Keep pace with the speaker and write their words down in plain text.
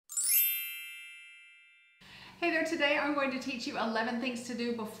Hey there, today I'm going to teach you 11 things to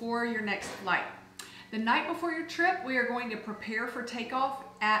do before your next flight. The night before your trip, we are going to prepare for takeoff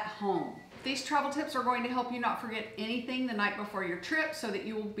at home. These travel tips are going to help you not forget anything the night before your trip so that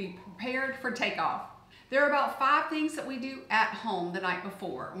you will be prepared for takeoff. There are about 5 things that we do at home the night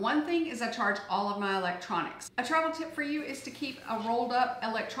before. One thing is I charge all of my electronics. A travel tip for you is to keep a rolled up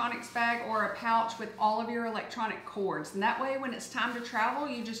electronics bag or a pouch with all of your electronic cords. And that way when it's time to travel,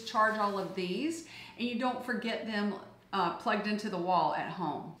 you just charge all of these and you don't forget them plugged into the wall at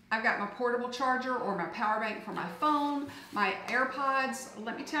home. I've got my portable charger or my power bank for my phone, my AirPods.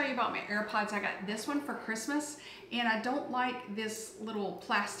 Let me tell you about my AirPods. I got this one for Christmas and I don't like this little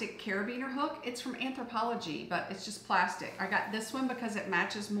plastic carabiner hook. It's from Anthropology, but it's just plastic. I got this one because it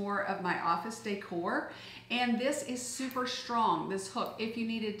matches more of my office decor. And this is super strong, this hook, if you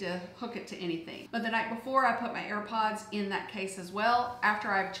needed to hook it to anything. But the night before, I put my AirPods in that case as well after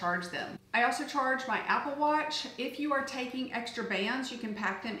I've charged them. I also charge my Apple Watch. If you are taking extra bands, you can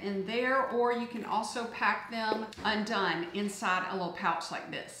pack them in there, or you can also pack them undone inside a little pouch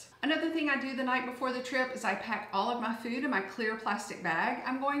like this. Another thing I do the night before the trip is I pack all of my food in my clear plastic bag.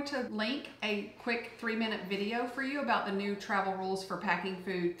 I'm going to link a quick 3-minute video for you about the new travel rules for packing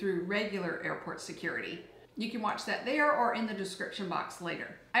food through regular airport security. You can watch that there or in the description box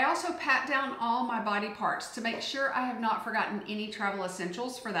later. I also pat down all my body parts to make sure I have not forgotten any travel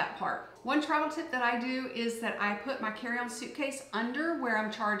essentials for that part. One travel tip that I do is that I put my carry-on suitcase under where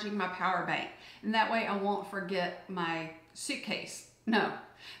I'm charging my power bank. And that way I won't forget my suitcase. No,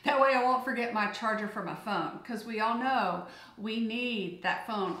 that way I won't forget my charger for my phone, because we all know we need that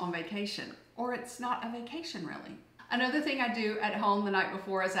phone on vacation, or it's not a vacation really. Another thing I do at home the night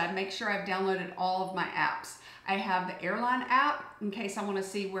before is I make sure I've downloaded all of my apps. I have the airline app in case I want to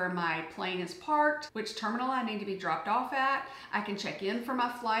see where my plane is parked, which terminal I need to be dropped off at. I can check in for my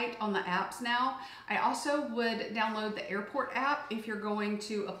flight on the apps now. I also would download the airport app if you're going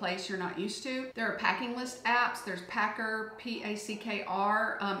to a place you're not used to. There are packing list apps. There's Packer,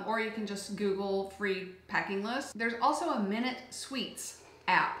 P-A-C-K-R, or you can just Google free packing list. There's also a Minute Suites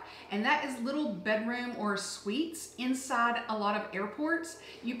app, and that is little bedroom or suites inside a lot of airports.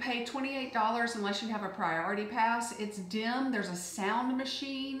 You pay $28 unless you have a priority pass. It's dim, there's a sound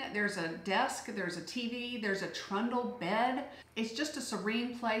machine, there's a desk, there's a TV, there's a trundle bed. It's just a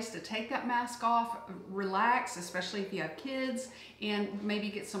serene place to take that mask off, relax, especially if you have kids, and maybe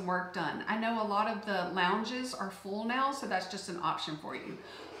get some work done. I know a lot of the lounges are full now, so that's just an option for you.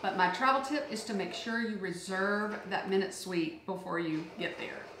 But my travel tip is to make sure you reserve that Minute Suite before you get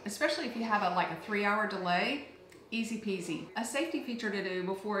there. Especially if you have like a 3-hour delay, easy peasy. A safety feature to do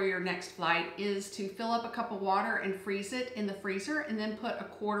before your next flight is to fill up a cup of water and freeze it in the freezer and then put a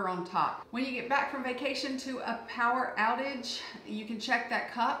quarter on top. When you get back from vacation to a power outage, you can check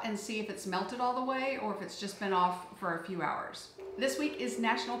that cup and see if it's melted all the way or if it's just been off for a few hours. This week is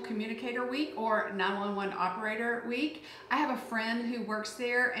National Communicator Week, or 911 Operator Week. I have a friend who works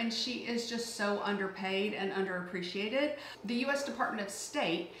there and she is just so underpaid and underappreciated. The U.S. Department of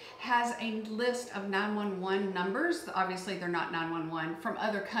State has a list of 911 numbers. Obviously they're not 911 from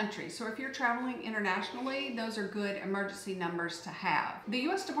other countries. So if you're traveling internationally, those are good emergency numbers to have. The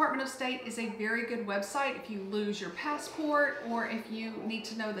U.S. Department of State is a very good website if you lose your passport or if you need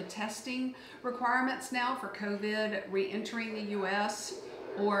to know the testing requirements now for COVID, re-entering the U.S.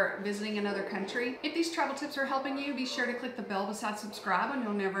 or visiting another country. If these travel tips are helping you, be sure to click the bell beside subscribe and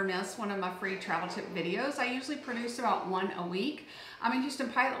you'll never miss one of my free travel tip videos. I usually produce about 1 a week. I'm a Houston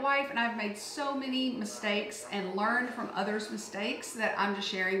pilot wife and I've made so many mistakes and learned from others' mistakes that I'm just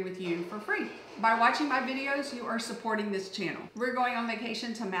sharing with you for free. By watching my videos, you are supporting this channel. We're going on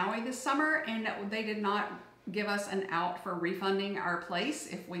vacation to Maui this summer and they did not give us an out for refunding our place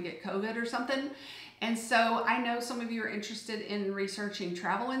if we get COVID or something. And so I know some of you are interested in researching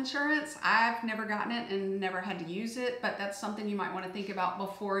travel insurance. I've never gotten it and never had to use it, but that's something you might want to think about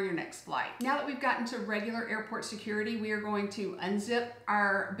before your next flight. Now that we've gotten to regular airport security, we are going to unzip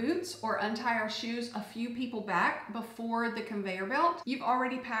our boots or untie our shoes a few people back before the conveyor belt. You've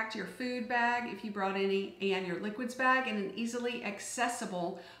already packed your food bag, if you brought any, and your liquids bag in an easily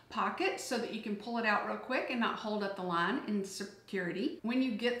accessible pocket so that you can pull it out real quick and not hold up the line in security. When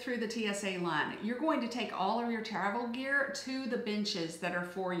you get through the TSA line, you're going to take all of your travel gear to the benches that are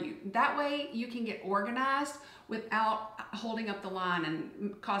for you. That way you can get organized without holding up the line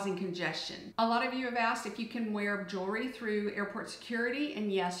and causing congestion. A lot of you have asked if you can wear jewelry through airport security,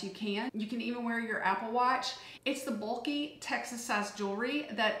 and yes, you can. You can even wear your Apple Watch. It's the bulky Texas-sized jewelry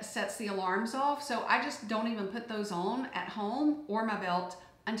that sets the alarms off, so I just don't even put those on at home or my belt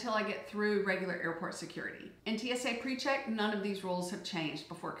until I get through regular airport security. In TSA PreCheck, none of these rules have changed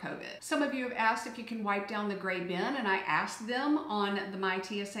before COVID. Some of you have asked if you can wipe down the gray bin, and I asked them on the My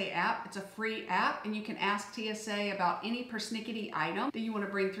TSA app. It's a free app, and you can ask TSA about any persnickety item that you want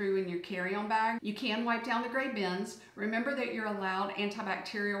to bring through in your carry-on bag. You can wipe down the gray bins. Remember that you're allowed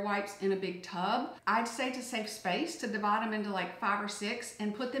antibacterial wipes in a big tub. I'd say to save space to divide them into like 5 or 6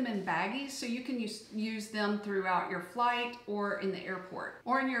 and put them in baggies so you can use them throughout your flight or in the airport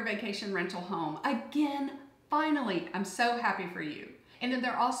or in your vacation rental home. Again, finally, I'm so happy for you. And then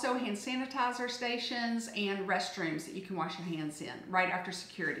there are also hand sanitizer stations and restrooms that you can wash your hands in right after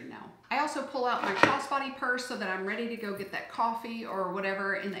security now. I also pull out my crossbody purse so that I'm ready to go get that coffee or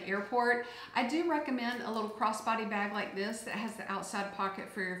whatever in the airport. I do recommend a little crossbody bag like this that has the outside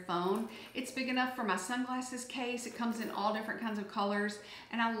pocket for your phone. It's big enough for my sunglasses case. It comes in all different kinds of colors.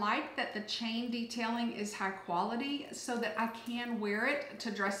 And I like that the chain detailing is high quality so that I can wear it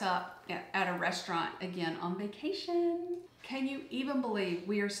to dress up at a restaurant again on vacation. Can you even believe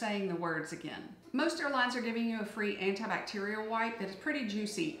we are saying the words again? Most airlines are giving you a free antibacterial wipe that is pretty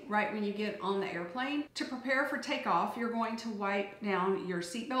juicy right when you get on the airplane. To prepare for takeoff, you're going to wipe down your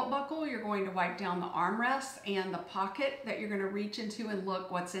seatbelt buckle, you're going to wipe down the armrest and the pocket that you're going to reach into and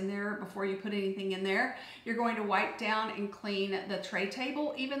look what's in there before you put anything in there. You're going to wipe down and clean the tray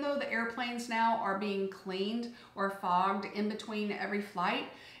table. Even though the airplanes now are being cleaned or fogged in between every flight,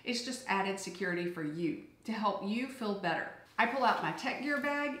 it's just added security for you to help you feel better. I pull out my tech gear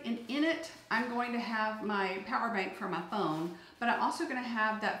bag, and in it, I'm going to have my power bank for my phone, but I'm also going to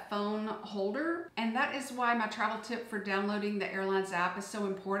have that phone holder. And that is why my travel tip for downloading the airline's app is so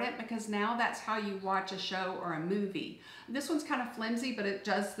important, because now that's how you watch a show or a movie. This one's kind of flimsy, but it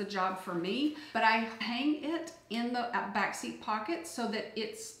does the job for me. But I hang it in the backseat pocket so that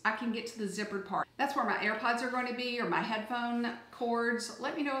I can get to the zippered part. That's where my AirPods are going to be, or my headphone cords.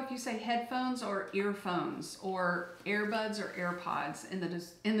 Let me know if you say headphones or earphones or earbuds or AirPods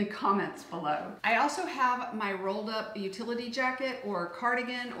in the comments below. I also have my rolled up utility jacket or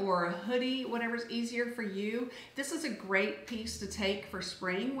cardigan or a hoodie, whatever's easier for you. This is a great piece to take for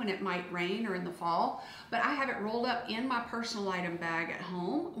spring when it might rain or in the fall, but I have it rolled up in my personal item bag at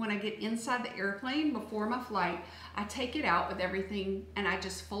home. When I get inside the airplane before my flight, I take it out with everything and I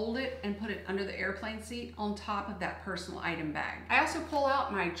just fold it and put it under the airplane seat on top of that personal item bag. I also pull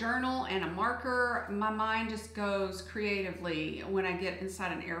out my journal and a marker. My mind just goes creatively when I get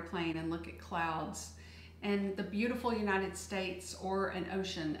inside an airplane and look at clouds and the beautiful United States or an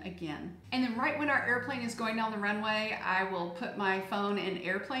ocean again. And then right when our airplane is going down the runway, I will put my phone in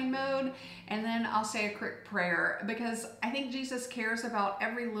airplane mode, and then I'll say a quick prayer, because I think Jesus cares about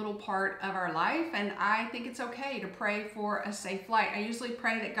every little part of our life, and I think it's okay to pray for a safe flight. I usually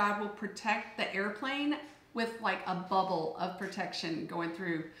pray that God will protect the airplane with like a bubble of protection going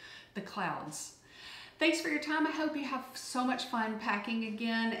through the clouds. Thanks for your time. I hope you have so much fun packing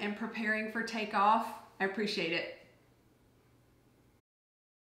again and preparing for takeoff. I appreciate it.